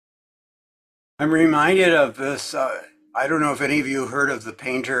I'm reminded of this. I don't know if any of you heard of the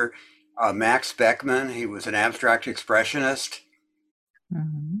painter Max Beckmann. He was an abstract expressionist.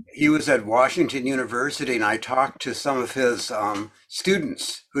 Mhm. He was at Washington University, and I talked to some of his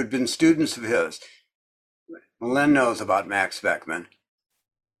students who had been students of his. Len knows about Max Beckmann.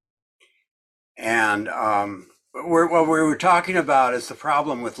 And what we were talking about is the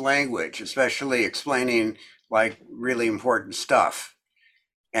problem with language, especially explaining like really important stuff.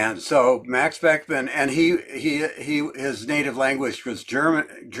 And so Max Beckmann, and his native language was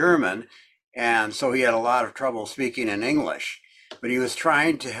German, and so he had a lot of trouble speaking in English. But he was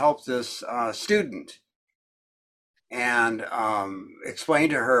trying to help this student and explain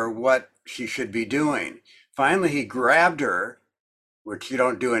to her what she should be doing. Finally, he grabbed her, which you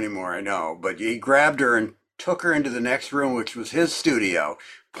don't do anymore, I know, but he grabbed her and took her into the next room, which was his studio,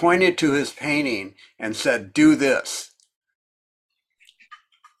 pointed to his painting, and said, "Do this."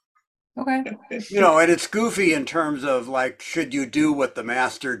 Okay. And it's goofy in terms of like, should you do what the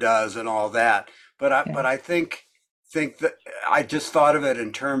master does and all that? But I, Yeah. but I think that I just thought of it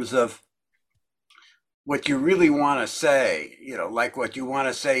in terms of what you really want to say. Like what you want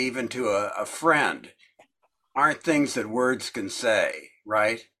to say even to a friend aren't things that words can say,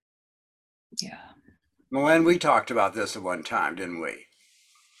 right? Yeah. Melen, we talked about this at one time, didn't we?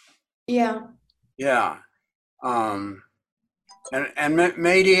 Yeah. Yeah. Um, and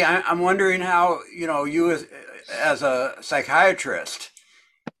Mady, I'm wondering how you as a psychiatrist,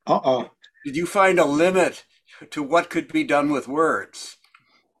 Uh-uh. did you find a limit to what could be done with words?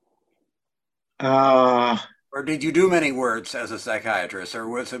 Uh, Or did you do many words as a psychiatrist, or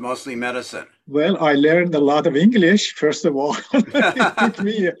was it mostly medicine? well, I learned a lot of English, first of all.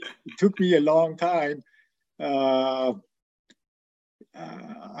 It took me a long time. Uh,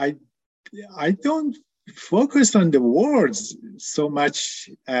 I I don't focus on the words so much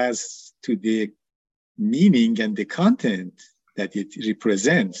as to the meaning and the content that it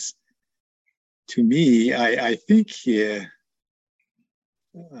represents. To me, I think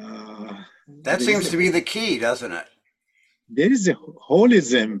That seems to be the key, doesn't it? there is a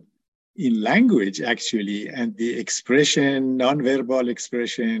holism in language, actually, and the expression, nonverbal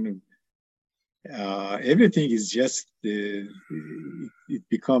expression, everything is just, it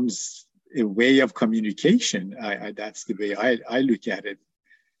becomes a way of communication. That's the way I look at it.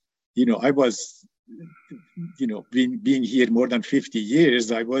 I was, being here more than 50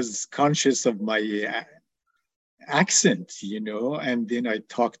 years, I was conscious of my accent, and then I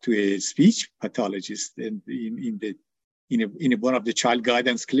talked to a speech pathologist in one of the child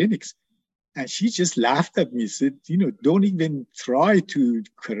guidance clinics. And she just laughed at me, said, don't even try to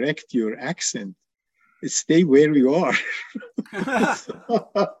correct your accent. Stay where you are.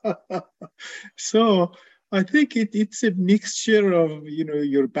 So I think it's a mixture of,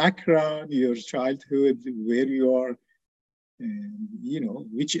 your background, your childhood, where you are, and,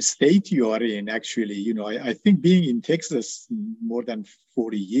 which state you are in, actually. I think being in Texas more than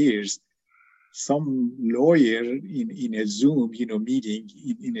 40 years, some lawyer in a Zoom, meeting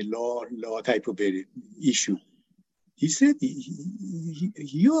in a law type of a issue, he said,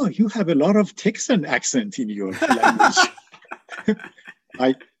 you have a lot of Texan accent in your language.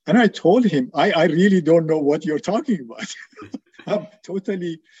 I told him, I really don't know what you're talking about. I'm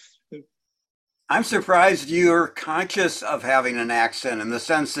totally. I'm surprised you're conscious of having an accent in the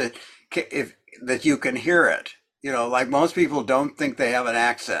sense that if that you can hear it. Like most people don't think they have an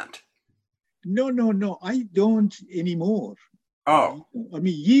accent. No, I don't anymore. Oh, I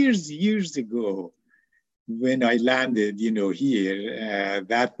mean, years ago, when I landed, here,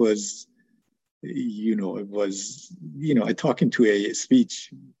 that was, it was, I talking to a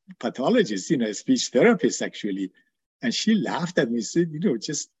speech pathologist, a speech therapist, actually, and she laughed at me, said,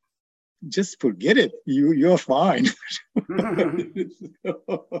 just forget it. You're fine.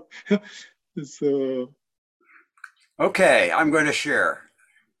 so okay. I'm going to share.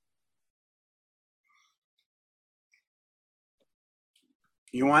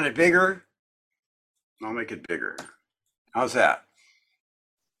 You want it bigger? I'll make it bigger. How's that?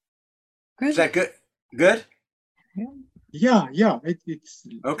 Is Good. that good? Good? yeah, it's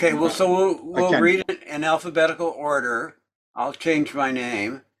Okay. Well, so I we'll can. read it in alphabetical order. I'll change my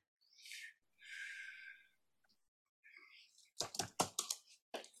name.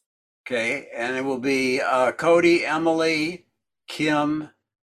 Okay, and it will be Cody, Emily, Kim,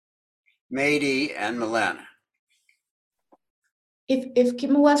 Mady, and Milena. If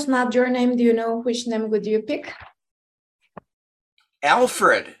Kim was not your name, do you know which name would you pick?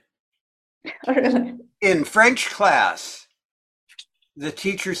 Alfred. Really? In French class, the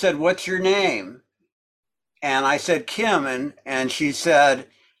teacher said, "What's your name?" And I said, "Kim," and she said,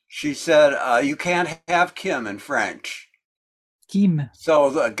 she said, you can't have Kim in French. Kim. So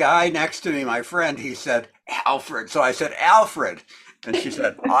the guy next to me, my friend, he said, Alfred. So I said, Alfred. And she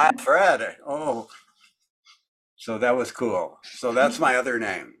said, Alfred. Oh, so that was cool. So that's my other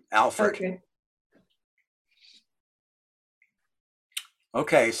name, Alfred. Okay.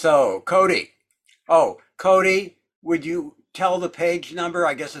 Okay, so Cody. Oh, Cody, would you tell the page number?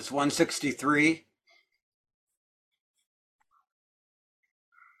 I guess it's 163.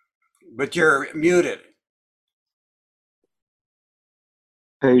 But you're muted.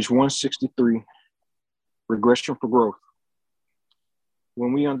 Page 163, regression for growth.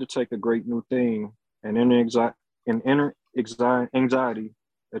 When we undertake a great new thing, an inner anxiety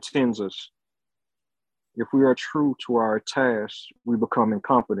attends us. If we are true to our tasks, we become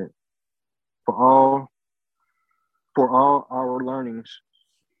incompetent. For all our learnings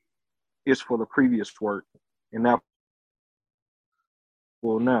is for the previous work, and that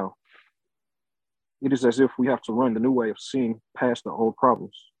will now. It is as if we have to run the new way of seeing past the old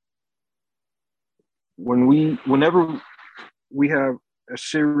problems. Whenever we have a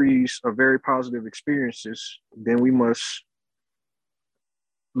series of very positive experiences, then we must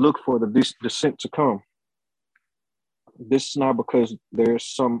look for the descent to come. This is not because there's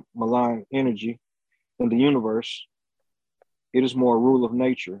some malign energy in the universe. It is more a rule of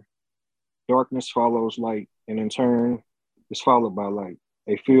nature. Darkness follows light, and in turn is followed by light.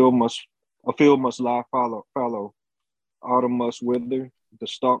 A field must lie fallow. Autumn must wither, the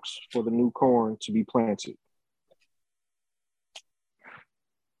stalks for the new corn to be planted.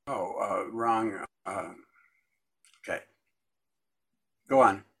 Oh, wrong. Okay. Go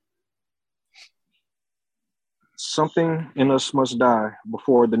on. Something in us must die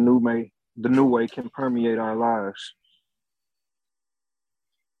before the new way can permeate our lives.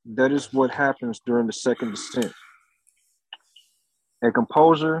 That is what happens during the second descent. A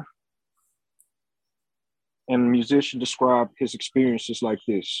composer and musician describe his experiences like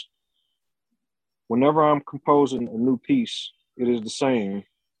this. Whenever I'm composing a new piece, it is the same.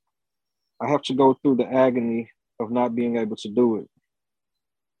 I have to go through the agony of not being able to do it.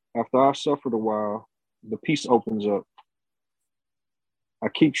 After I've suffered a while, the piece opens up. I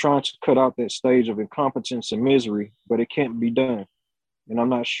keep trying to cut out that stage of incompetence and misery, but it can't be done. And I'm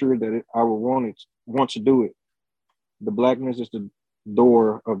not sure that I will want to do it. The blackness is the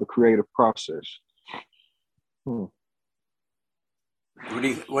door of the creative process. What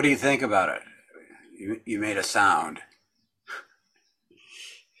do you think about it? You made a sound.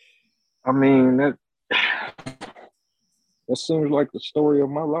 I mean, that seems like the story of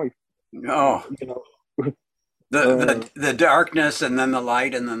my life. Oh, You know, the darkness and then the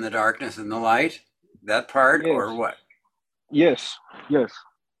light and then the darkness and the light. That part, yes, or what? yes.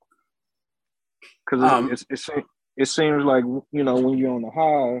 Because it seems like, you know, when you're on the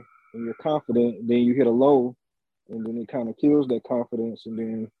high and you're confident, then you hit a low, and then it kind of kills that confidence, and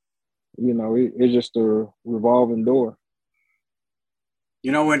then, you know, it's just a revolving door.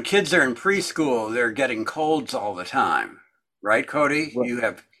 You know, when kids are in preschool, they're getting colds all the time, right, Cody?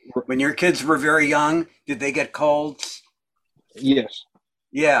 Right. When your kids were very young, did they get colds? Yes.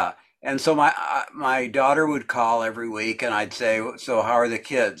 Yeah. And so my daughter would call every week, and I'd say, "So how are the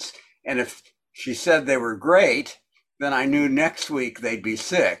kids?" And if she said they were great, then I knew next week they'd be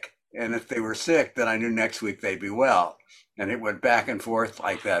sick. And if they were sick, then I knew next week they'd be well. And it went back and forth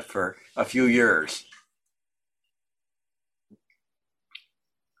like that for a few years.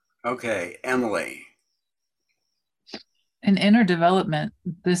 Okay, Emily. In inner development,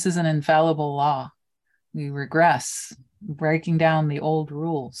 this is an infallible law. We regress, breaking down the old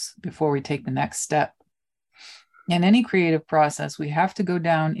rules before we take the next step. In any creative process, we have to go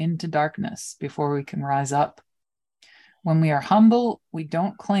down into darkness before we can rise up. When we are humble, we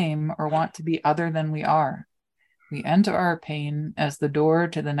don't claim or want to be other than we are. We enter our pain as the door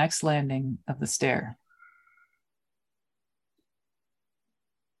to the next landing of the stair.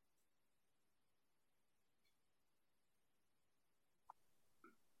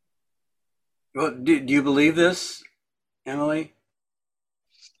 Well, do you believe this, Emily?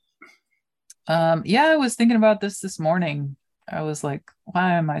 Yeah, I was thinking about this morning. I was like,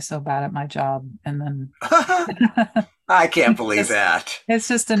 why am I so bad at my job? And then I can't believe that. it's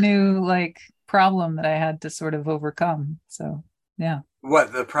just a new problem that I had to sort of overcome. So yeah.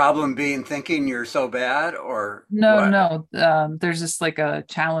 What, the problem being thinking you're so bad, or No, what? no. There's just like a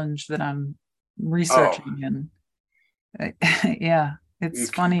challenge that I'm Oh, researching, and yeah, you, it's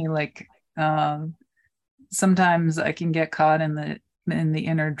funny. Sometimes I can get caught in the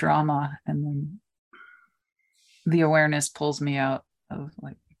inner drama, and then the awareness pulls me out of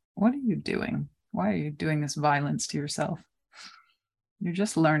like, what are you doing? Why are you doing this violence to yourself? You're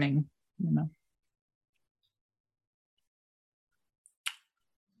just learning, you know.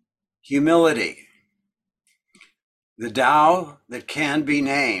 Humility. The Tao that can be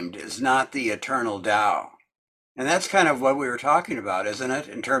named is not the eternal Tao. And that's kind of what we were talking about, isn't it,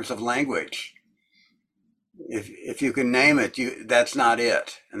 in terms of language? If you can name it, that's not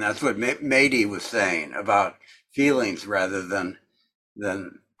it. And that's what Mady was saying about feelings rather than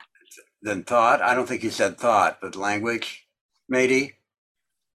thought. I don't think you said thought, but language, Mady?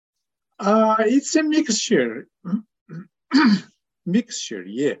 It's a mixture. Mixture,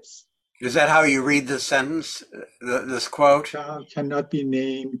 yes. Is that how you read this sentence, this quote? Tao cannot be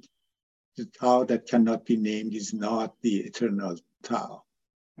named. The Tao that cannot be named is not the eternal Tao.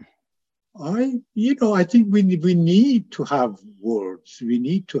 I think we need to have words. We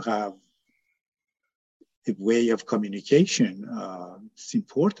need to have a way of communication. It's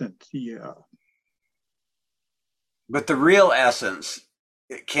important. Yeah. But the real essence,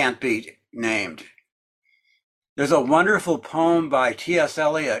 it can't be named. There's a wonderful poem by T.S.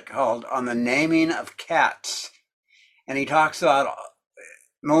 Eliot called On the Naming of Cats. And he talks about,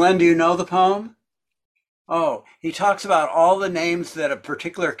 Mylène, do you know the poem? Oh, he talks about all the names that a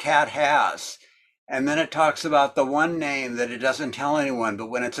particular cat has. And then it talks about the one name that it doesn't tell anyone, but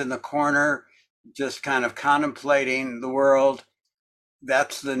when it's in the corner, just kind of contemplating the world,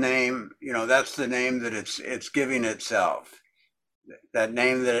 that's the name, that's the name that it's giving itself. That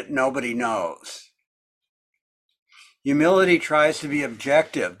name that nobody knows. Humility tries to be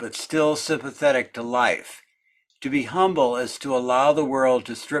objective, but still sympathetic to life. To be humble is to allow the world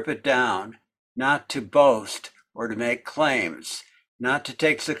to strip it down, not to boast or to make claims, not to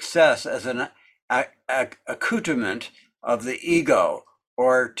take success as an accoutrement of the ego,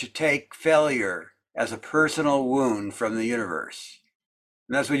 or to take failure as a personal wound from the universe.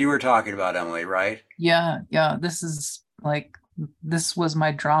 And that's what you were talking about, Emily, right? Yeah. This was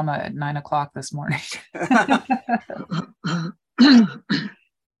my drama at 9 o'clock this morning.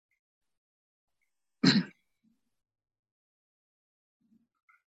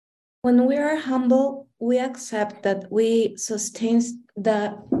 When we are humble, we accept that what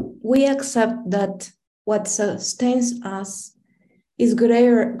sustains us is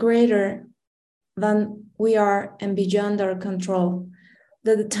greater than we are and beyond our control.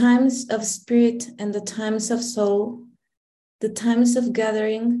 That the times of spirit and the times of soul, the times of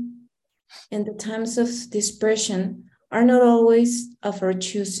gathering and the times of dispersion are not always of our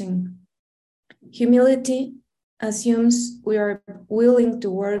choosing. Humility assumes we are willing to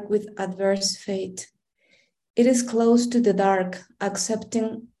work with adverse fate. It is close to the dark,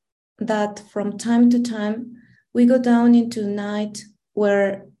 accepting that from time to time we go down into night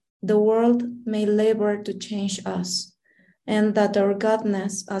where the world may labor to change us, and that our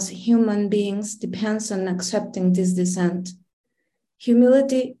godness as human beings depends on accepting this descent.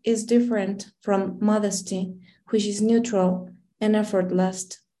 Humility is different from modesty, which is neutral and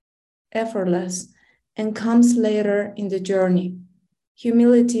effortless, and comes later in the journey.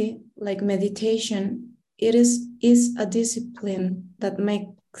 Humility, like meditation, it is a discipline that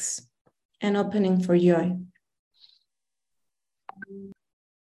makes an opening for joy.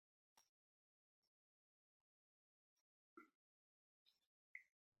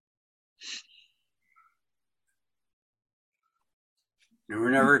 We were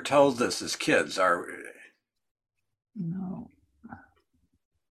never told this as kids, are No.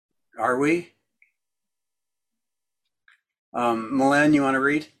 we? Mylène, you want to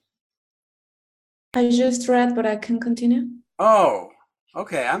read? I just read, but I can continue. Oh,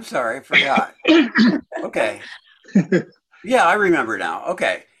 okay. I'm sorry. I forgot. Okay. Yeah, I remember now.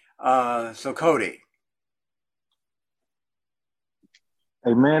 Okay. So Cody.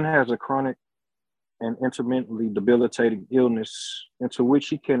 A man has a chronic and intermittently debilitating illness into which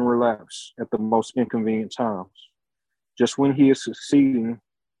he can relapse at the most inconvenient times, just when he is succeeding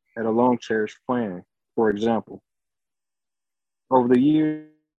at a long cherished plan. For example, over the years,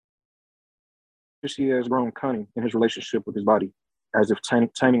 he has grown cunning in his relationship with his body, as if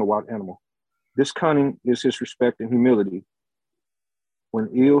taming a wild animal. This cunning is his respect and humility.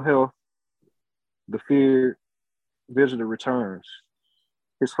 When ill health, the feared visitor returns,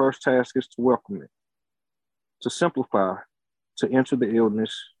 his first task is to welcome it, to simplify, to enter the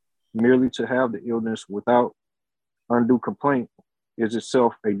illness, merely to have the illness without undue complaint is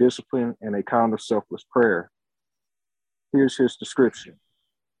itself a discipline and a kind of selfless prayer. Here's his description.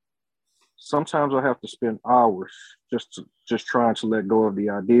 Sometimes I have to spend hours just trying to let go of the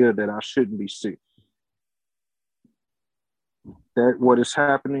idea that I shouldn't be sick, that what is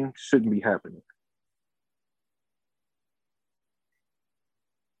happening shouldn't be happening.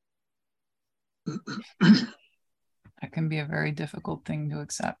 That can be a very difficult thing to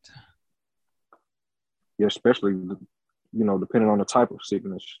accept. Yeah, especially, depending on the type of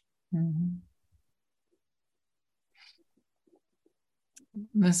sickness. Mm-hmm.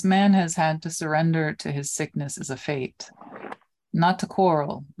 This man has had to surrender to his sickness as a fate, not to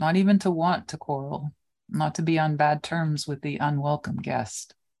quarrel, not even to want to quarrel, not to be on bad terms with the unwelcome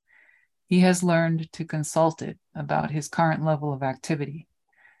guest. He has learned to consult it about his current level of activity,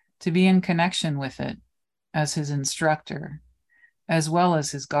 to be in connection with it as his instructor, as well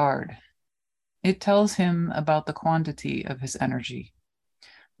as his guard. It tells him about the quantity of his energy,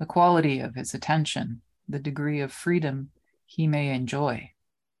 the quality of his attention, the degree of freedom he may enjoy.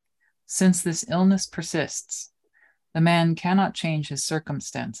 Since this illness persists, the man cannot change his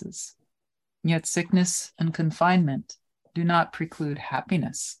circumstances, yet sickness and confinement do not preclude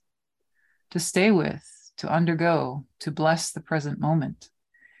happiness. To stay with, to undergo, to bless the present moment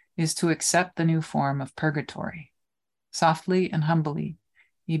is to accept the new form of purgatory. Softly and humbly,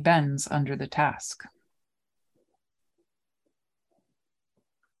 he bends under the task.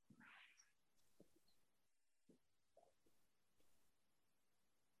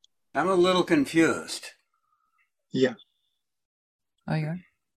 I'm a little confused. Yeah. Oh, yeah.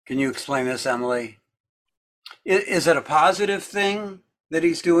 Can you explain this, Emily? Is it a positive thing that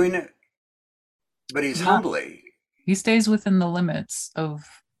he's doing it? But he's humbly. He stays within the limits of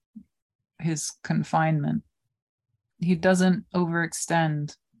his confinement. He doesn't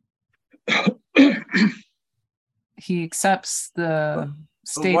overextend. He accepts the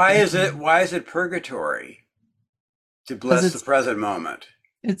state. Why is it purgatory? To bless the present moment.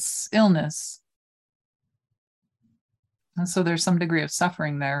 It's illness. And so there's some degree of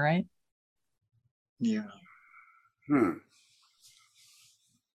suffering there, right? Yeah.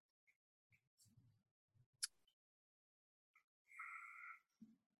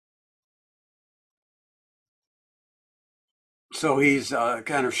 So he's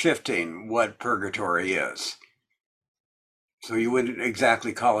kind of shifting what purgatory is. So you wouldn't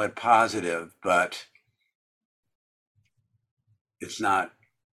exactly call it positive, but it's not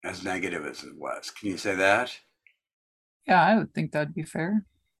as negative as it was. Can you say that? Yeah, I would think that'd be fair.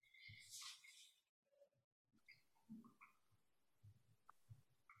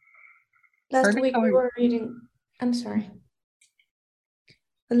 Last week we were reading, I'm sorry.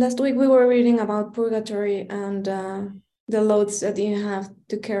 Last week we were reading about purgatory and the loads that you have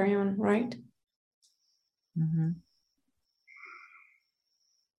to carry on, right? Mm-hmm.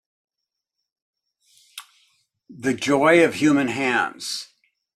 The joy of human hands.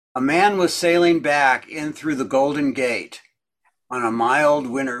 A man was sailing back in through the Golden Gate on a mild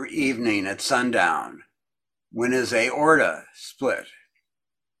winter evening at sundown when his aorta split.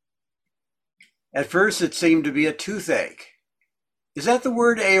 At first, it seemed to be a toothache. Is that the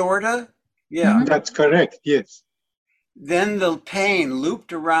word aorta? Yeah. Mm-hmm. That's correct, yes. Then the pain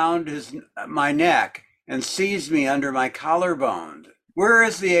looped around my neck and seized me under my collarbone. Where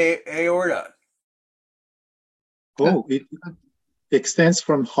is the aorta? Oh, it extends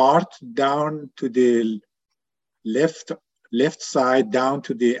from heart down to the left side down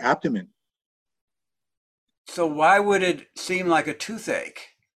to the abdomen. So why would it seem like a toothache?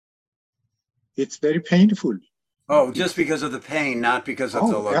 It's very painful. Oh, just because of the pain, not because of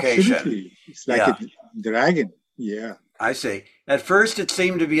the location. Absolutely. It's like a dragon. Yeah. I see. At first, it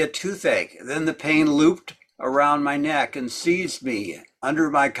seemed to be a toothache. Then the pain looped around my neck and seized me under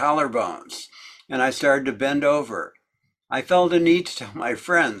my collarbones, and I started to bend over. I felt a need to tell my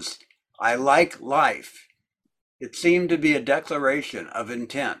friends, I like life. It seemed to be a declaration of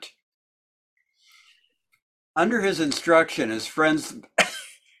intent. Under his instruction, his friends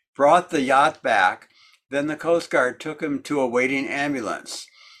brought the yacht back. Then the Coast Guard took him to a waiting ambulance.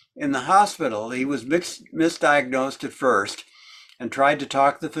 In the hospital, he was misdiagnosed at first and tried to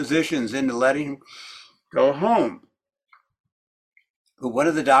talk the physicians into letting him go home. But one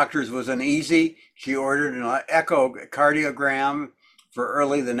of the doctors was uneasy. She ordered an echocardiogram for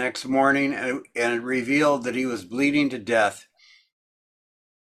early the next morning, and it revealed that he was bleeding to death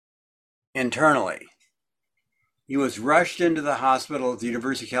internally. He was rushed into the hospital at the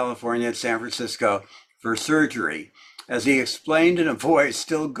University of California at San Francisco for surgery. As he explained in a voice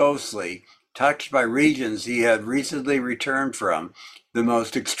still ghostly, touched by regions he had recently returned from, the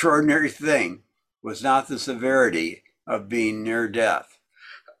most extraordinary thing was not the severity of being near death.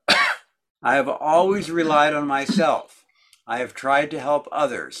 I have always relied on myself. I have tried to help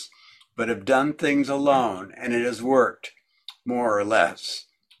others, but have done things alone, and it has worked, more or less.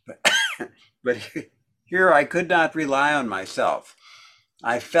 But here I could not rely on myself.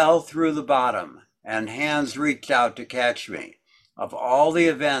 I fell through the bottom, and hands reached out to catch me. Of all the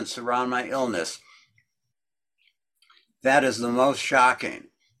events around my illness, That is the most shocking.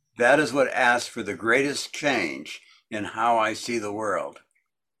 That is what asks for the greatest change in how I see the world.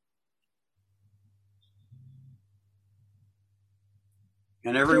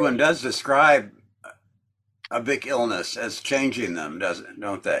 And everyone does describe a big illness as changing them,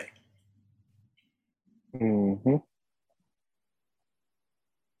 don't they? Mm-hmm.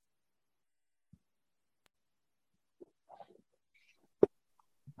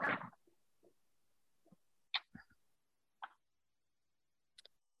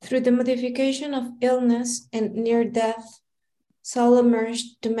 Through the modification of illness and near death, soul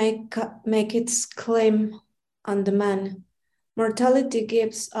emerged to make its claim on the man. Mortality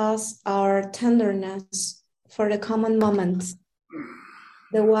gives us our tenderness for the common moments,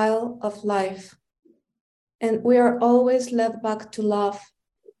 the while of life. And we are always led back to love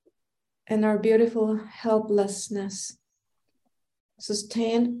and our beautiful helplessness,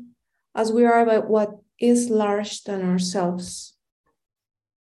 sustained as we are by what is larger than ourselves.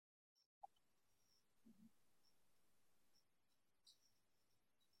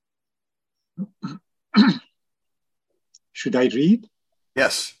 Should I read?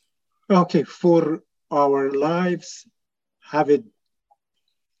 Yes. Okay, for our lives have a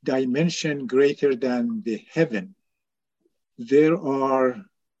dimension greater than the heaven. They are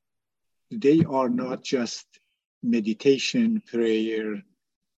not just meditation, prayer,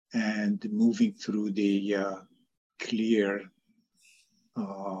 and moving through the clear,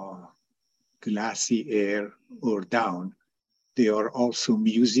 glassy air or down. They are also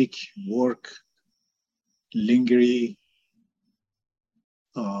music, work, lingering,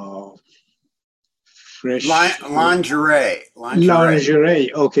 fresh lingerie.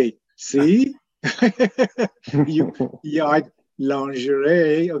 Okay, see,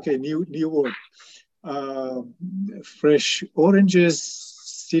 lingerie. Okay, new word. Fresh oranges,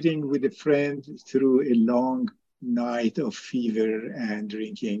 sitting with a friend through a long night of fever and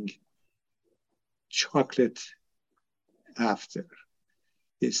drinking chocolate after.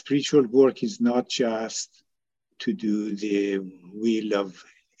 The spiritual work is not just to do the will of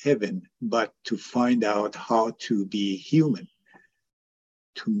heaven, but to find out how to be human,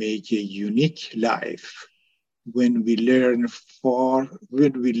 to make a unique life. When we lean far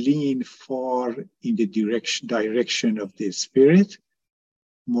in the direction of the spirit,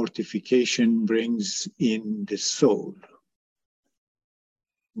 mortification brings in the soul,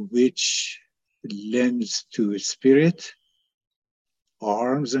 which lends to spirit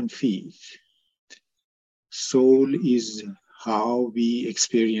arms and feet. Soul is how we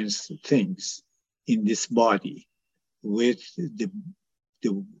experience things in this body. With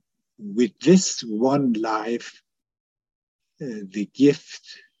this one life, the gift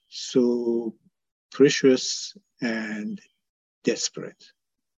so precious and desperate.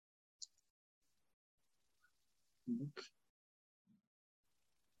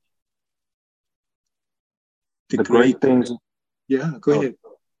 The great things. Yeah, go ahead.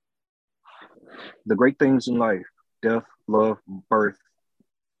 The great things in life, death, love, birth,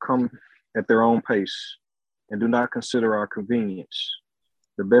 come at their own pace and do not consider our convenience.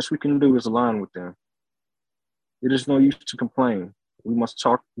 The best we can do is align with them. It is no use to complain. We must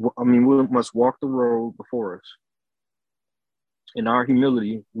walk the road before us. In our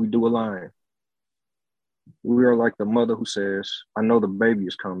humility, we do align. We are like the mother who says, I know the baby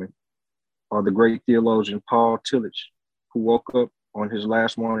is coming, or the great theologian Paul Tillich, who woke up on his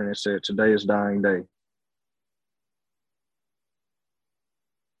last morning and said, today is dying day.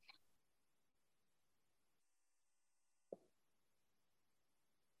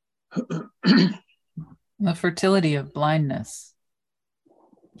 The fertility of blindness.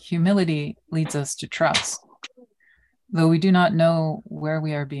 Humility leads us to trust, though we do not know where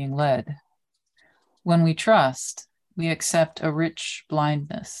we are being led. When we trust, we accept a rich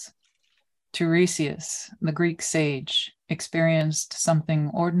blindness. Tiresias, the Greek sage, experienced something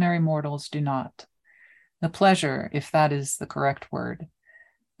ordinary mortals do not. The pleasure, if that is the correct word,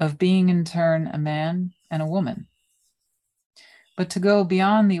 of being in turn a man and a woman. But to go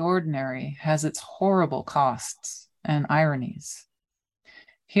beyond the ordinary has its horrible costs and ironies.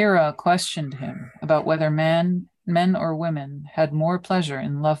 Hera questioned him about whether men or women had more pleasure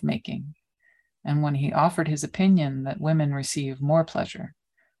in lovemaking, and when he offered his opinion that women receive more pleasure,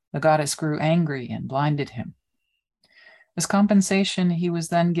 the goddess grew angry and blinded him. As compensation, he was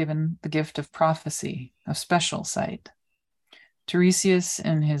then given the gift of prophecy, of special sight. Tiresias,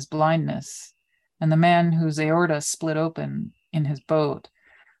 in his blindness, and the man whose aorta split open in his boat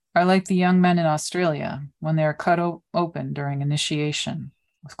are like the young men in Australia when they are cut open during initiation,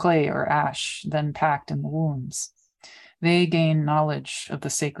 with clay or ash then packed in the wounds. They gain knowledge of the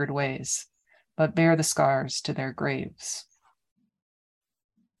sacred ways, but bear the scars to their graves.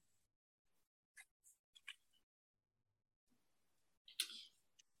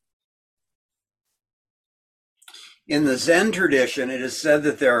 In the Zen tradition, it is said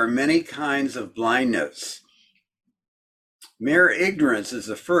that there are many kinds of blindness. Mere ignorance is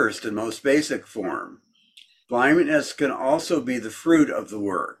the first and most basic form. Blindness can also be the fruit of the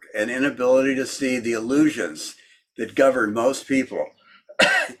work, an inability to see the illusions that govern most people,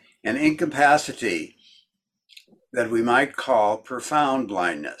 an incapacity that we might call profound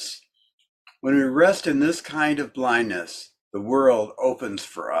blindness. When we rest in this kind of blindness, the world opens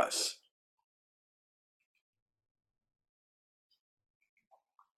for us.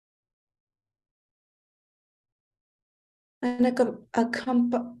 An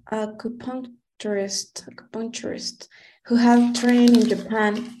acupuncturist who had trained in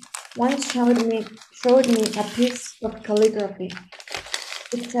Japan once showed me a piece of calligraphy.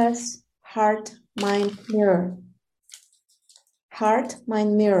 It says heart, mind, mirror. Heart,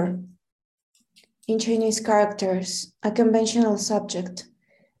 mind, mirror. In Chinese characters, a conventional subject.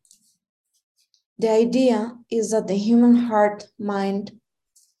 The idea is that the human heart, mind,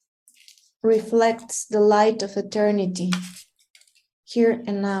 reflects the light of eternity, here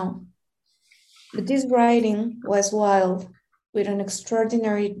and now. But this writing was wild, with an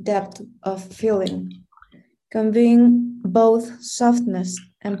extraordinary depth of feeling, conveying both softness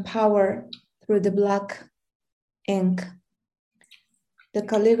and power through the black ink. The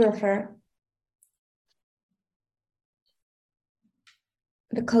calligrapher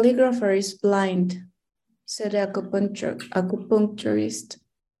is blind, said the acupuncturist.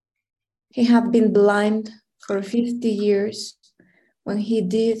 He had been blind for 50 years when he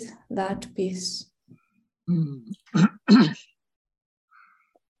did that piece.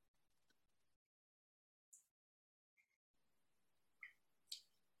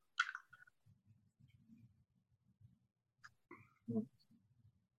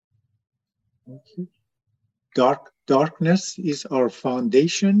 Darkness is our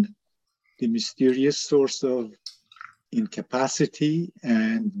foundation, the mysterious source of incapacity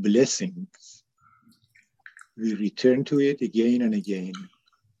and blessings. We return to it again and again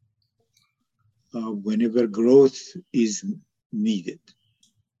whenever growth is needed.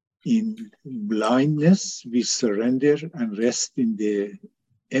 In blindness, we surrender and rest in the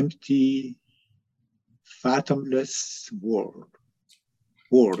empty, fathomless world.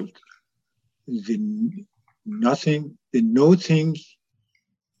 The no thing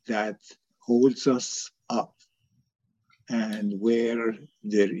that holds us up, and where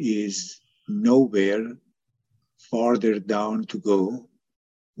there is nowhere farther down to go.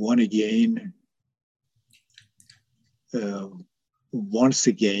 Once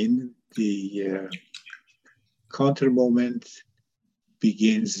again, the counter moment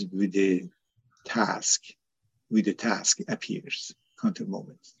begins with the task. With the task appears, counter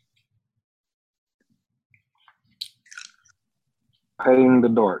moment. Paying the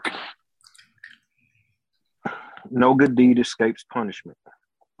dark. No good deed escapes punishment,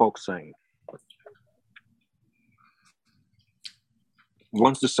 folks saying.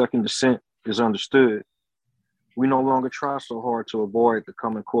 Once the second descent is understood, we no longer try so hard to avoid the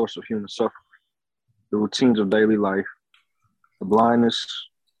common course of human suffering, the routines of daily life, the blindness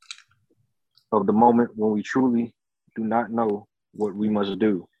of the moment when we truly do not know what we must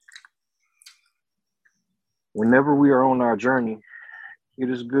do. Whenever we are on our journey, it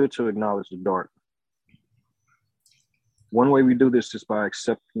is good to acknowledge the dark. One way we do this is by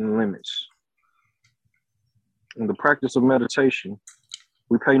accepting limits. In the practice of meditation,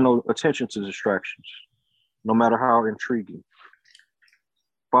 we pay no attention to distractions, no matter how intriguing.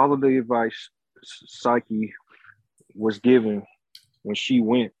 Follow the advice Psyche was given when she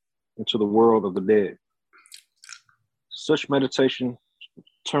went into the world of the dead. Such meditation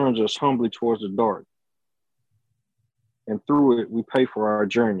turns us humbly towards the dark, and through it, we pay for our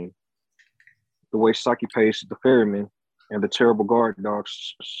journey, the way Psyche pays the ferryman and the terrible guard dog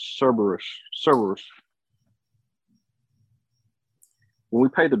Cerberus. When we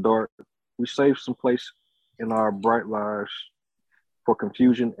pay the dark, we save some place in our bright lives for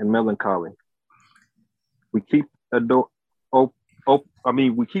confusion and melancholy. We keep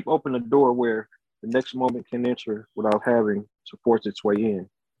we keep open a door where the next moment can enter without having to force its way in.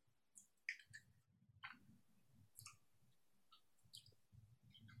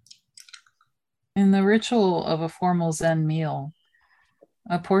 In the ritual of a formal Zen meal,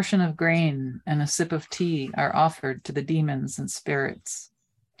 a portion of grain and a sip of tea are offered to the demons and spirits.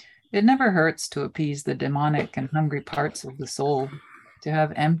 It never hurts to appease the demonic and hungry parts of the soul, to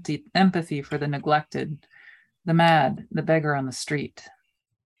have empathy for the neglected, the mad, the beggar on the street.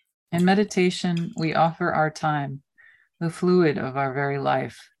 In meditation, we offer our time, the fluid of our very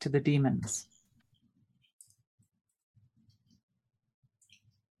life, to the demons.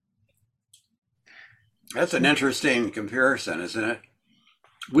 That's an interesting comparison, isn't it?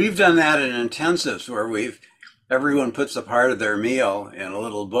 We've done that in intensives where everyone puts a part of their meal in a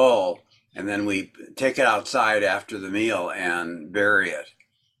little bowl, and then we take it outside after the meal and bury it.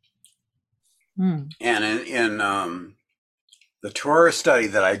 And in the Torah study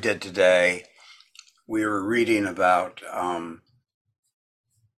that I did today, we were reading about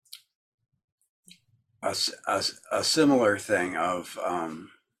a similar thing of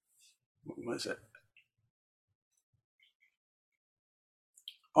what was it?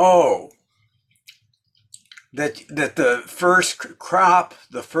 Oh, that the first crop,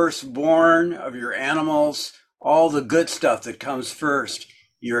 the firstborn of your animals, all the good stuff that comes first,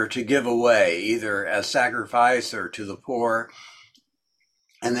 you're to give away either as sacrifice or to the poor,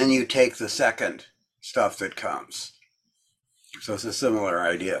 and then you take the second stuff that comes. So it's a similar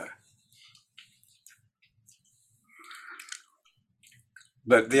idea.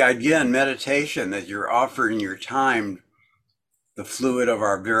 But the idea in meditation that you're offering your time, the fluid of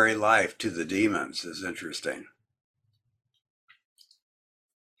our very life, to the demons is interesting.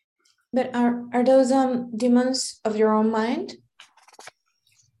 But are those demons of your own mind?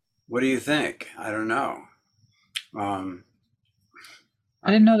 What do you think? I don't know. I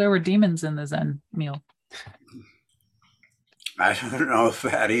didn't know there were demons in the Zen meal. I don't know if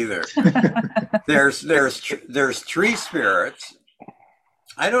that either. There's tree spirits.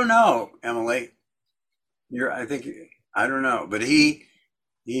 I don't know, Emily. I don't know, but he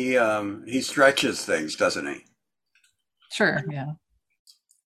stretches things, doesn't he? Sure, yeah.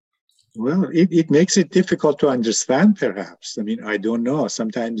 Well, it makes it difficult to understand, perhaps. I mean, I don't know.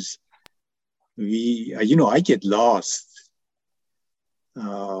 Sometimes I get lost.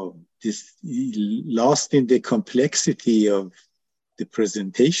 Lost in the complexity of the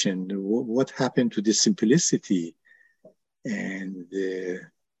presentation. What happened to the simplicity? And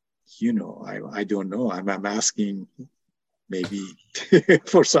I don't know. I'm asking maybe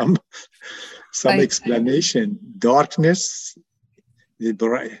for some explanation. Darkness, the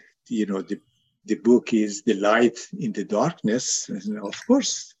book is the light in the darkness. And of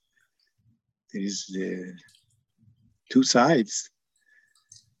course, there is two sides.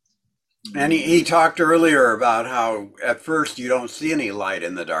 And he talked earlier about how at first you don't see any light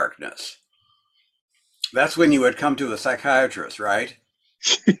in the darkness. That's when you would come to a psychiatrist, right?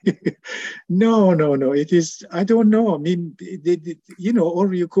 No. It is, I don't know. I mean,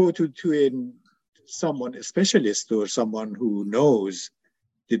 or you go to someone, a specialist or someone who knows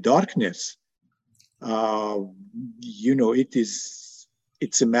the darkness.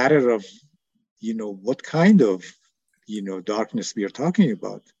 It's a matter of, what kind of, darkness we are talking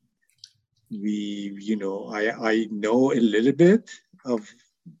about. I know a little bit of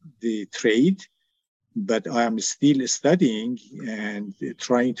the trade, but I am still studying and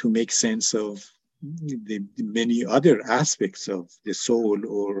trying to make sense of the many other aspects of the soul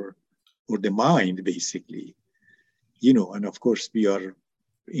or the mind, basically. And of course we are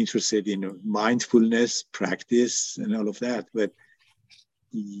interested in mindfulness practice and all of that, but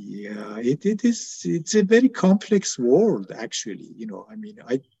yeah, it's a very complex world, actually.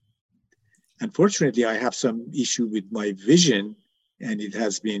 Unfortunately, I have some issue with my vision, and it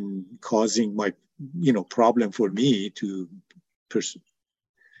has been causing my, problem for me to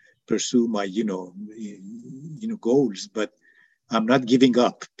pursue my, goals. But I'm not giving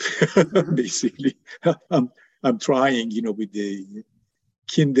up. Basically, I'm trying, with the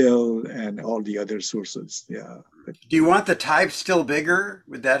Kindle and all the other sources. Yeah. Do you want the type still bigger?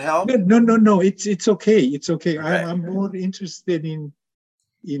 Would that help? No. It's okay. It's okay. Okay. I'm more interested in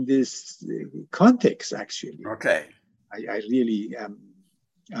this context, actually. Okay. I really am.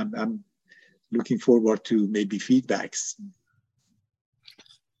 I'm looking forward to maybe feedbacks.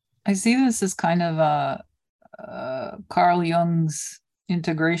 I see this as kind of Carl Jung's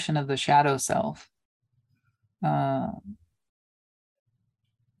integration of the shadow self. I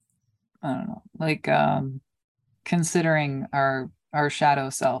don't know, like considering our shadow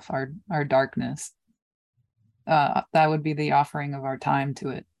self, our darkness. That would be the offering of our time to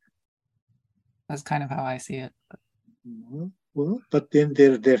it. That's kind of how I see it. Well, but then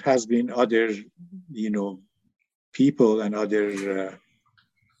there has been other, people and other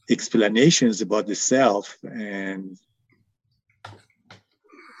explanations about the self, and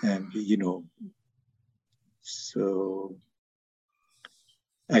so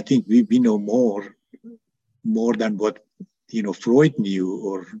I think we know more than what Freud knew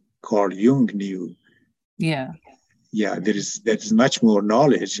or Carl Jung knew. Yeah. yeah, there's much more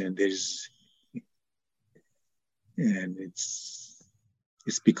knowledge, and it's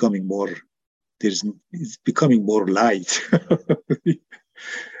becoming more. It's becoming more light.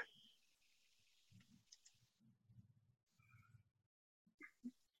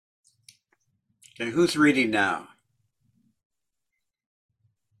 Okay, who's reading now?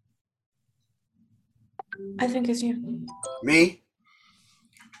 I think it's you. Me?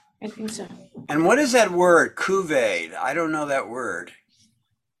 I think so. And what is that word, cuvade? I don't know that word.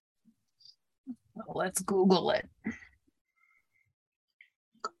 Let's Google it.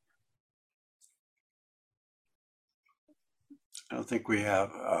 I don't think we have.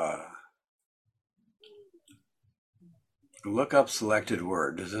 Look up selected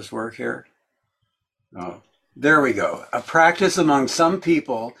word. Does this work here? Oh, there we go. A practice among some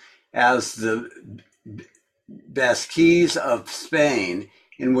people as the Basques of Spain,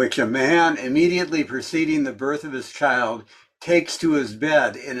 in which a man immediately preceding the birth of his child takes to his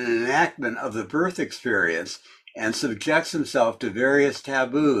bed in an enactment of the birth experience and subjects himself to various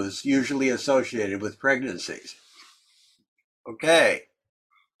taboos usually associated with pregnancies. Okay,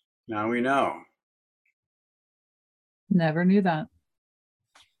 now we know. Never knew that.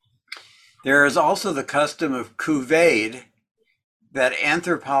 There is also the custom of cuvade that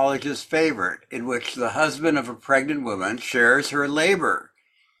anthropologists favorite, in which the husband of a pregnant woman shares her labor,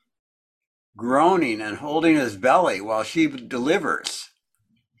 groaning and holding his belly while she delivers.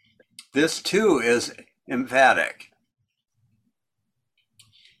 This too is emphatic.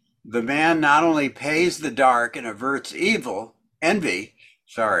 The man not only pays the dark and averts envy,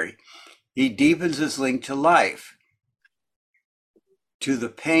 he deepens his link to life, to the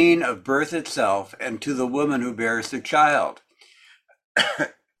pain of birth itself, and to the woman who bears the child.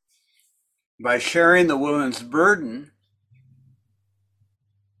 By sharing the woman's burden,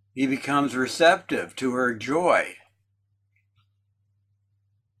 he becomes receptive to her joy.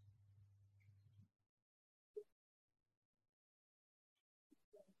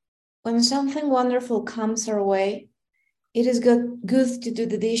 When something wonderful comes our way, it is good to do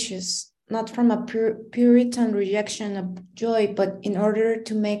the dishes, not from a Puritan rejection of joy, but in order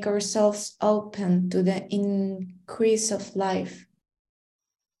to make ourselves open to the increase of life.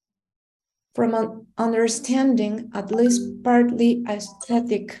 From an understanding, at least partly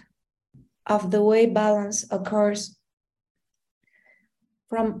aesthetic, of the way balance occurs.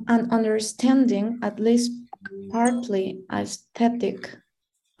 From an understanding, at least partly aesthetic,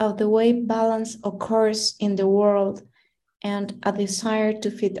 of the way balance occurs in the world, and a desire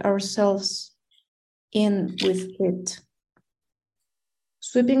to fit ourselves in with it.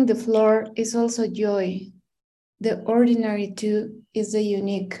 Sweeping the floor is also joy. The ordinary too is the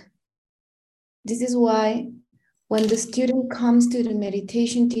unique. This is why when the student comes to the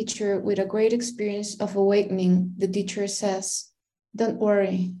meditation teacher with a great experience of awakening, the teacher says, "Don't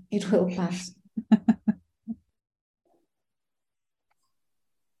worry, it will pass."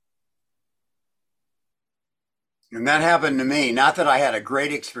 And that happened to me. Not that I had a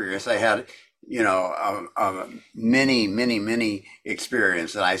great experience. I had, many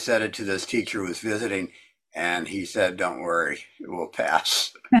experience. And I said it to this teacher who was visiting, and he said, "Don't worry, it will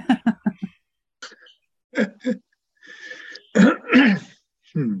pass."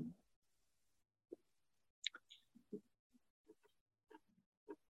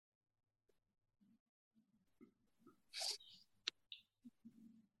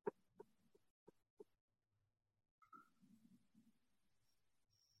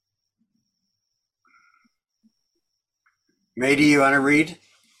 May, do you want to read?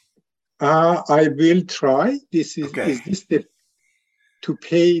 I will try. Okay. Is this to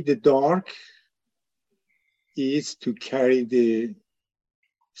pay the dark is to carry the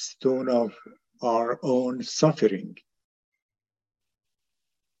stone of our own suffering,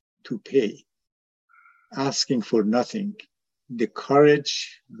 to pay, asking for nothing. The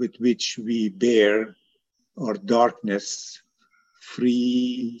courage with which we bear our darkness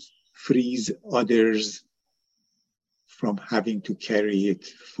frees others from having to carry it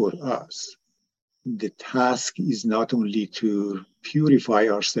for us. The task is not only to purify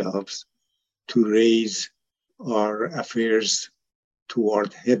ourselves, to raise our affairs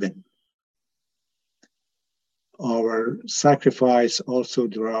toward heaven. Our sacrifice also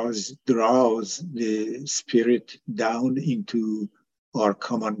draws the spirit down into our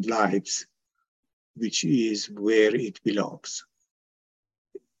common lives, which is where it belongs.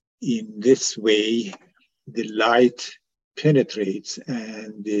 In this way, the light penetrates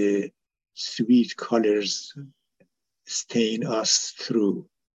and the sweet colors stain us through.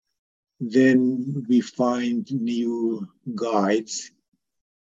 Then we find new guides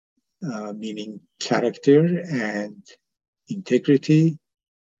meaning character and integrity,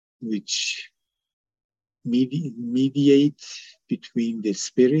 which mediate between the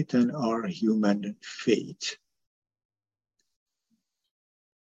spirit and our human fate.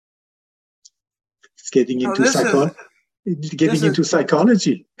 It's getting into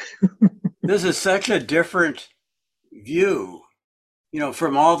psychology. This is such a different view,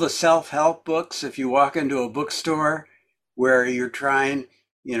 from all the self-help books. If you walk into a bookstore where you're trying,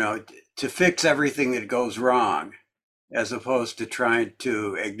 to fix everything that goes wrong, as opposed to trying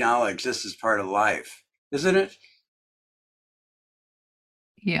to acknowledge this is part of life, isn't it?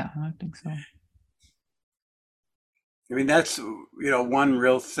 Yeah, I think so. I mean, that's, one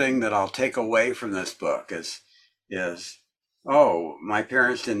real thing that I'll take away from this book is, oh, my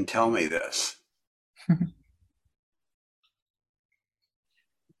parents didn't tell me this.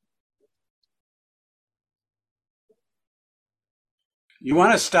 You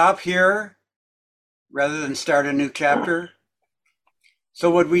want to stop here rather than start a new chapter? So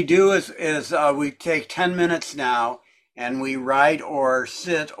what we do is we take 10 minutes now and we write or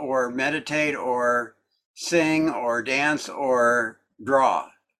sit or meditate or sing or dance or draw.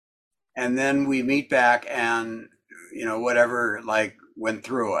 And then we meet back and, whatever went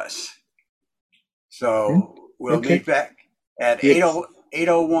through us. So we'll meet back at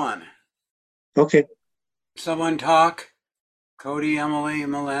 8:01. Okay. Someone talk? Cody, Emily,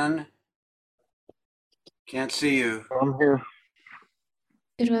 Malen? Can't see you. I'm here.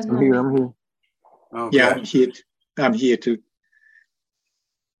 It was I'm here. Okay. Yeah, I'm here too.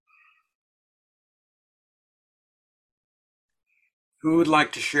 Who would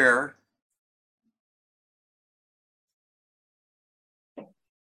like to share?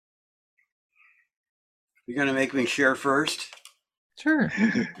 You're going to make me share first? Sure.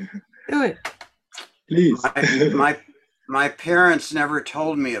 Do it. Please. My parents never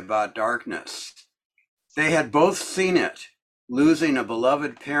told me about darkness. They had both seen it, losing a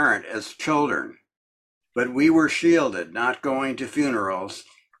beloved parent as children, but we were shielded, not going to funerals,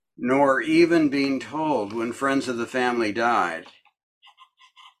 nor even being told when friends of the family died.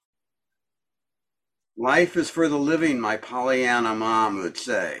 Life is for the living, my Pollyanna mom would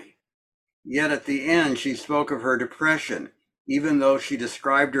say. Yet at the end, she spoke of her depression, even though she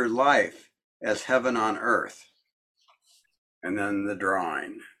described her life as heaven on earth. And then the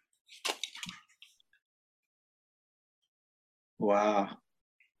drawing. Wow.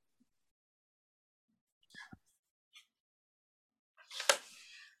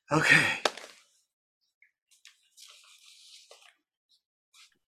 Okay.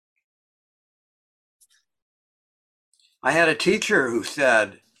 I had a teacher who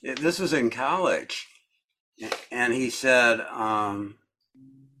said, this was in college, and he said,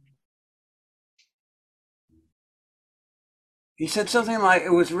 something like,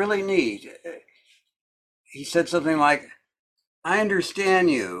 it was really neat. He said something like, I understand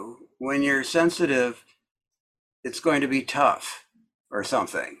you. When you're sensitive, it's going to be tough, or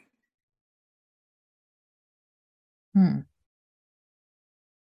something.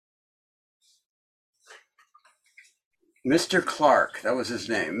 Mr. Clark, that was his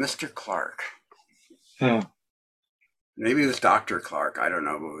name, Mr. Clark. Oh. Maybe it was Dr. Clark, I don't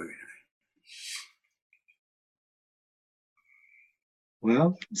know.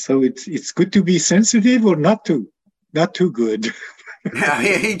 Well, so it's good to be sensitive or not too good.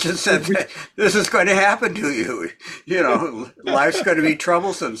 Yeah, he just said, this is going to happen to you. Life's going to be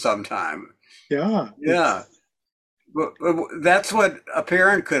troublesome sometime. Yeah. Yeah. But that's what a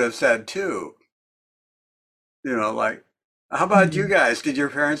parent could have said too. How about you guys? Did your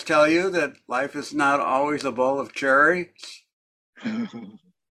parents tell you that life is not always a bowl of cherries? There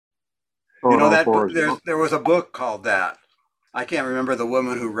was a book called that. I can't remember the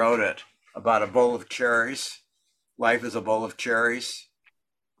woman who wrote it, about a bowl of cherries. Life is a bowl of cherries.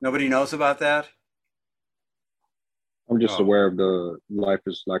 Nobody knows about that? I'm just aware of the life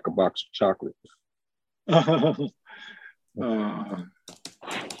is like a box of chocolate.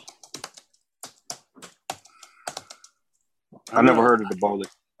 I never heard of the bowl.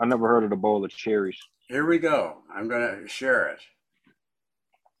 I never heard of the bowl of cherries. Here we go. I'm going to share it.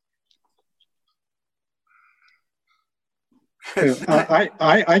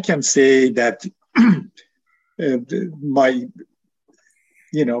 I can say that a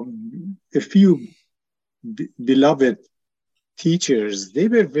few beloved teachers, they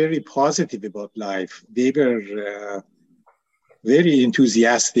were very positive about life. They were very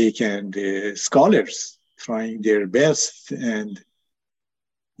enthusiastic and scholars, trying their best and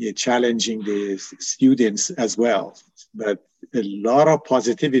challenging the students as well. But a lot of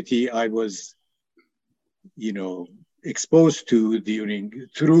positivity I was, exposed to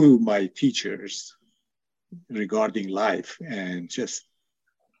through my teachers regarding life, and just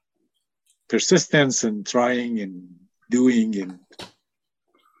persistence and trying and doing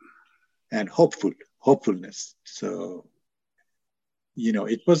and hopefulness. So,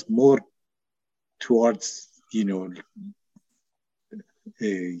 it was more towards, yeah,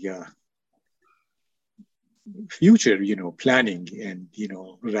 future, planning, and,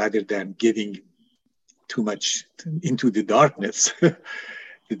 rather than getting too much into the darkness.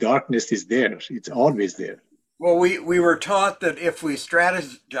 The darkness is there. It's always there. Well, we were taught that if we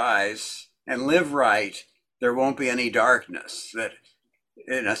strategize and live right, there won't be any darkness. That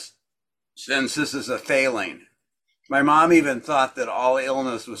in a sense, this is a failing. My mom even thought that all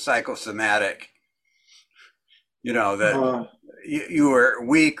illness was psychosomatic. That you were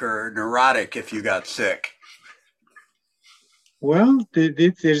weak or neurotic if you got sick. Well,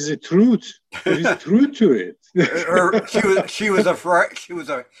 there's a truth. There is truth to it. She was a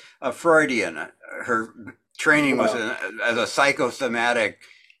Freudian. Her training was as a psychosomatic,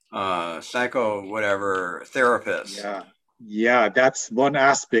 psycho whatever therapist. Yeah, that's one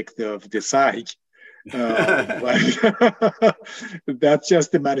aspect of the psych. But that's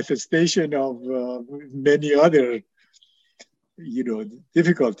just a manifestation of many other,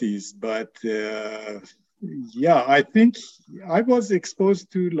 difficulties. But yeah, I think I was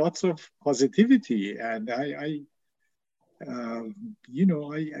exposed to lots of positivity, and I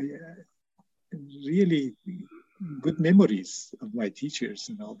really good memories of my teachers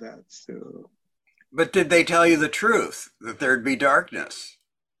and all that. So, but did they tell you the truth that there'd be darkness?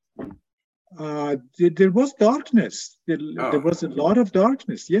 There was darkness. There was a lot of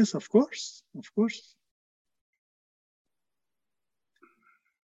darkness. Yes, of course.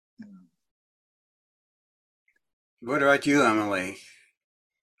 What about you, Emily?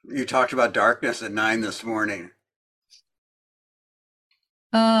 You talked about darkness at 9 this morning.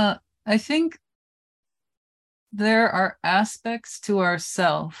 I think there are aspects to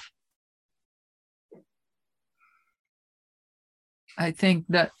ourself. I think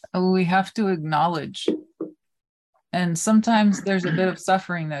that we have to acknowledge. And sometimes there's a bit of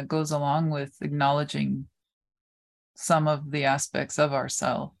suffering that goes along with acknowledging some of the aspects of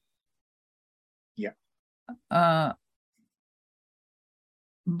ourself. Yeah.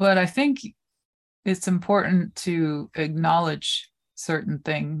 But I think it's important to acknowledge certain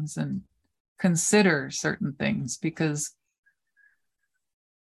things and consider certain things, because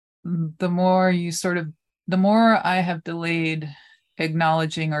the more I have delayed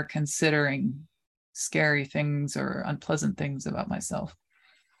acknowledging or considering scary things or unpleasant things about myself,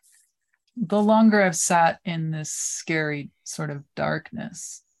 the longer I've sat in this scary sort of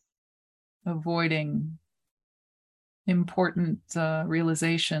darkness, avoiding important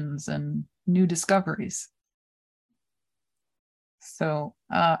realizations and new discoveries. So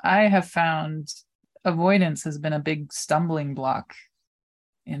I have found avoidance has been a big stumbling block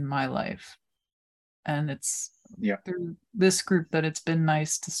in my life. And it's through this group that it's been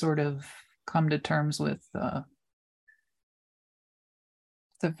nice to sort of come to terms with the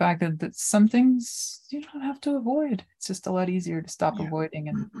fact that some things you don't have to avoid. It's just a lot easier to stop avoiding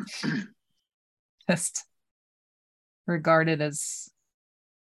and just regard it as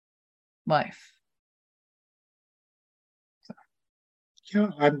life. So.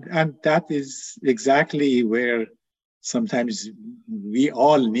 Yeah, and that is exactly where sometimes we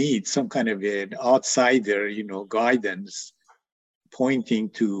all need some kind of an outsider, guidance, pointing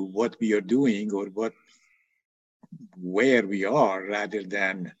to what we are doing or where we are, rather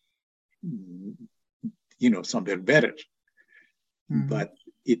than, somewhere better. Mm-hmm. But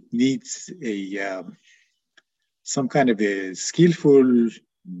it needs some kind of a skillful,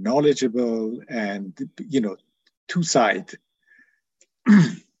 knowledgeable, and, two-side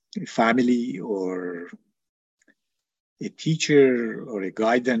family or a teacher or a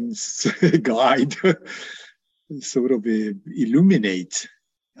guidance guide sort of illuminate.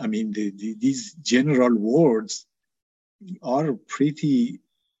 I mean, these general words are pretty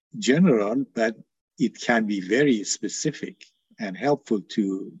general, but it can be very specific and helpful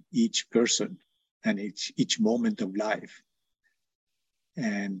to each person and each moment of life.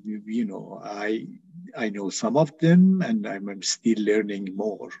 And, I know some of them, and I'm still learning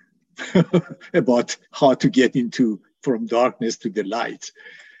more about how to get from darkness to the light,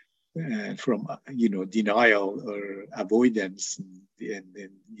 and from, denial or avoidance. And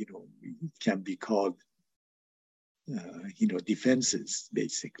it can be called, defenses,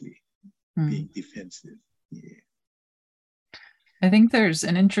 basically, being defensive. Yeah. I think there's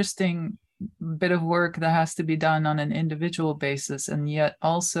an interesting bit of work that has to be done on an individual basis, and yet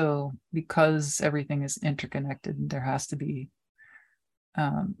also because everything is interconnected, there has to be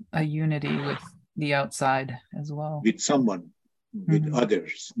a unity with the outside as well. With someone, with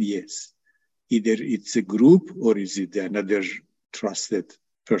others, yes. Either it's a group or is it another trusted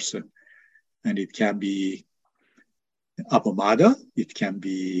person. And it can be Abamada, it can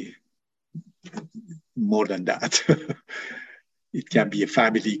be more than that. It can be a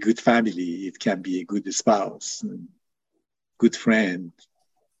family, good family. It can be a good spouse, good friend.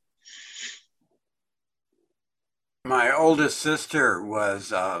 My oldest sister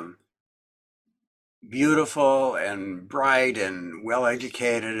was beautiful and bright and well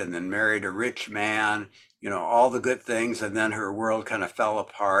educated, and then married a rich man, all the good things. And then her world kind of fell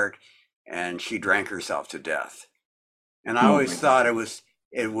apart and she drank herself to death. And I always thought it was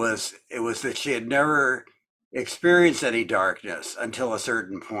that she had never experienced any darkness until a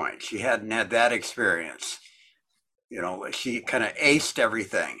certain point. She hadn't had that experience. She kind of aced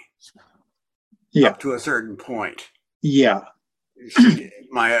everything up to a certain point. Yeah.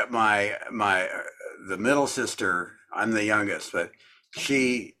 The middle sister, I'm the youngest, but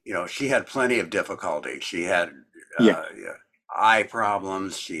she had plenty of difficulty. She had eye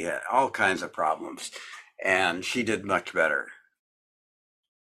problems. She had all kinds of problems, and she did much better.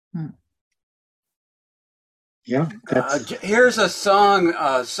 Yeah. Here's a song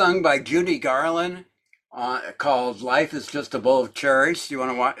sung by Judy Garland called "Life Is Just a Bowl of Cherries." Do you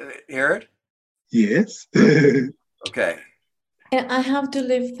want to hear it? Yes. Okay. I have to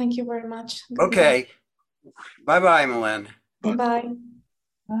leave. Thank you very much. Okay. Bye-bye, Malin. Bye. Bye.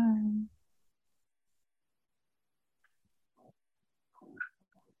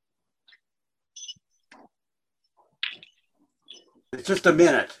 It's just a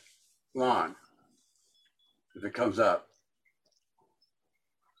minute long if it comes up.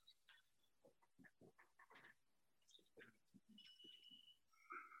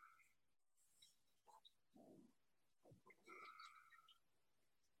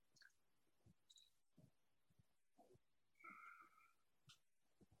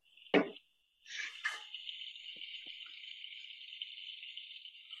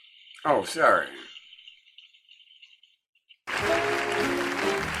 Oh, sorry.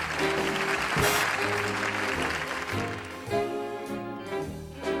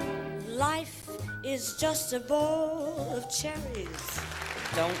 Life is just a bowl of cherries.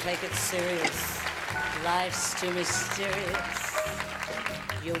 Don't take it serious. Life's too mysterious.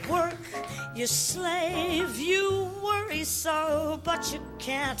 You work, you slave, you worry so, but you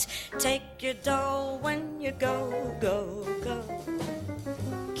can't take your dough when you go, go, go.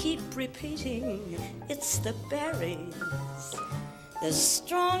 Keep repeating, it's the berries. The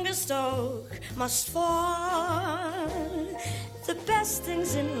strongest oak must fall. The best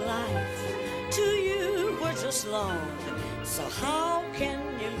things in life to you were just loan. So how can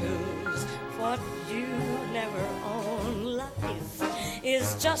you lose what you never own? Life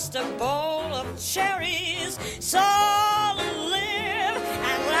is just a bowl of cherries. So live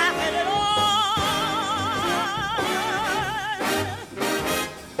and laugh at it all.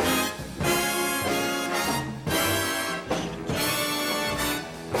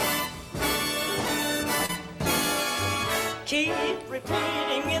 Keep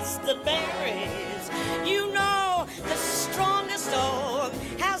repeating, it's the berries. You know the strongest oak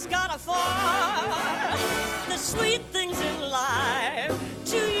has got a fall. The sweet things in life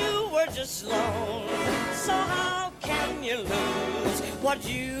to you were just loan. So how can you lose what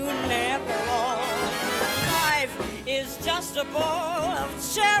you never own? Life is just a bowl of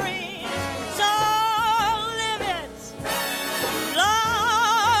cherries. So live it,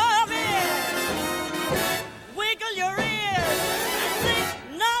 love it, wiggle your ears and think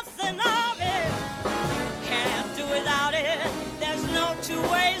nothing of it. Can't do without it. There's no two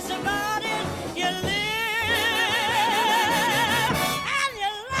ways about it. You live and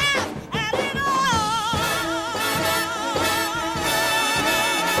you laugh at it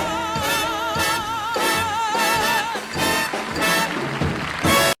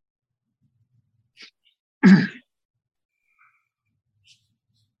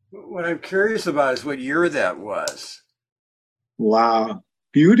What I'm curious about is what year that was. Wow.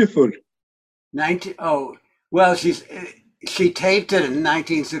 Beautiful. Well, she taped it in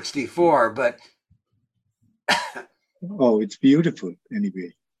 1964, but Oh, it's beautiful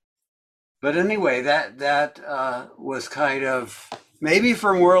anyway. but anyway, that was kind of maybe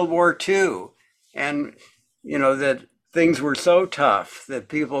from World War II, and that things were so tough that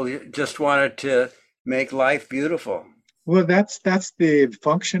people just wanted to make life beautiful. Well, that's the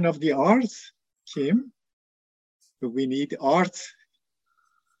function of the art, Kim. We need art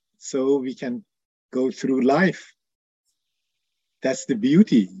so we can go through life. That's the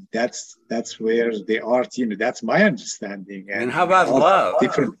beauty. That's where the art, that's my understanding. And how about love?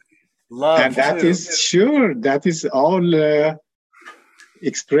 Different. Love, and that too. is sure, that is all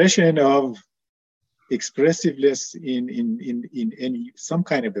expression of expressiveness in any some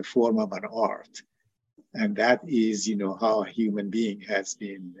kind of a form of an art. And that is, how a human being has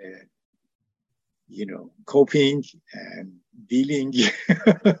been, coping and dealing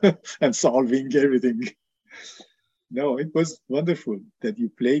and solving everything. No, it was wonderful that you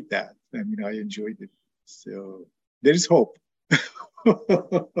played that. I mean, I enjoyed it. So there is hope.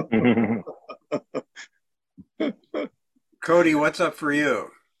 Cody, what's up for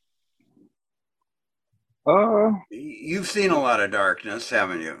you? You've seen a lot of darkness,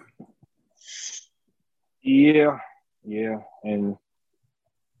 haven't you? Yeah, and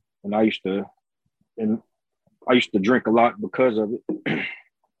I used to drink a lot because of it,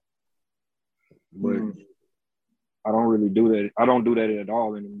 but I don't really do that. I don't do that at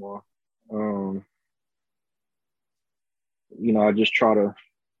all anymore. I just try to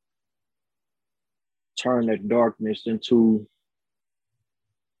turn that darkness into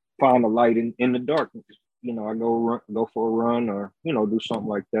find a light in the darkness. I go for a run or do something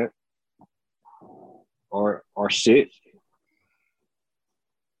like that, or sit.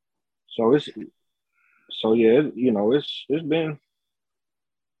 So it's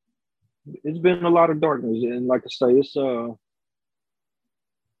been a lot of darkness, and like I say,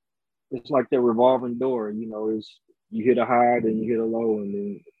 it's like that revolving door. It's you hit a high, then you hit a low, and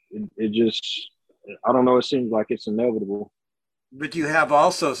then it just, I don't know. It seems like it's inevitable. But you have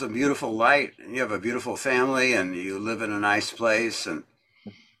also some beautiful light, and you have a beautiful family, and you live in a nice place, and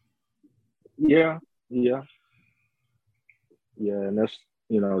yeah, and that's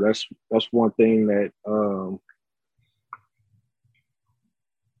one thing that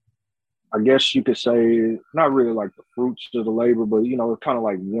I guess you could say, not really like the fruits of the labor, but it's kind of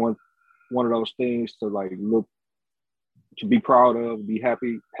like one of those things to like look, to be proud of, be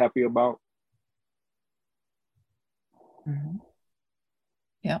happy about. Mm-hmm.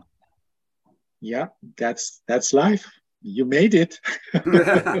 Yeah. Yeah, that's life. You made it.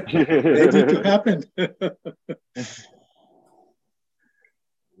 Made it to happen.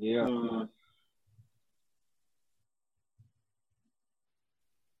 Yeah.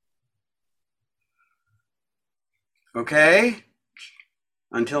 Okay.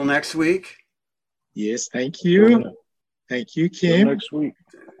 Until next week. Yes, thank you. Thank you, Kim. Till next week.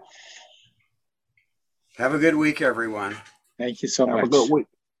 Have a good week, everyone. Thank you so much. Have a good week.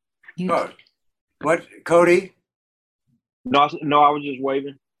 Oh, what, Cody? No, I was just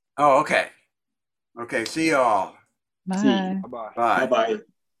waving. Oh, okay. Okay, see you all. Bye. See you. Bye. Bye. Bye-bye.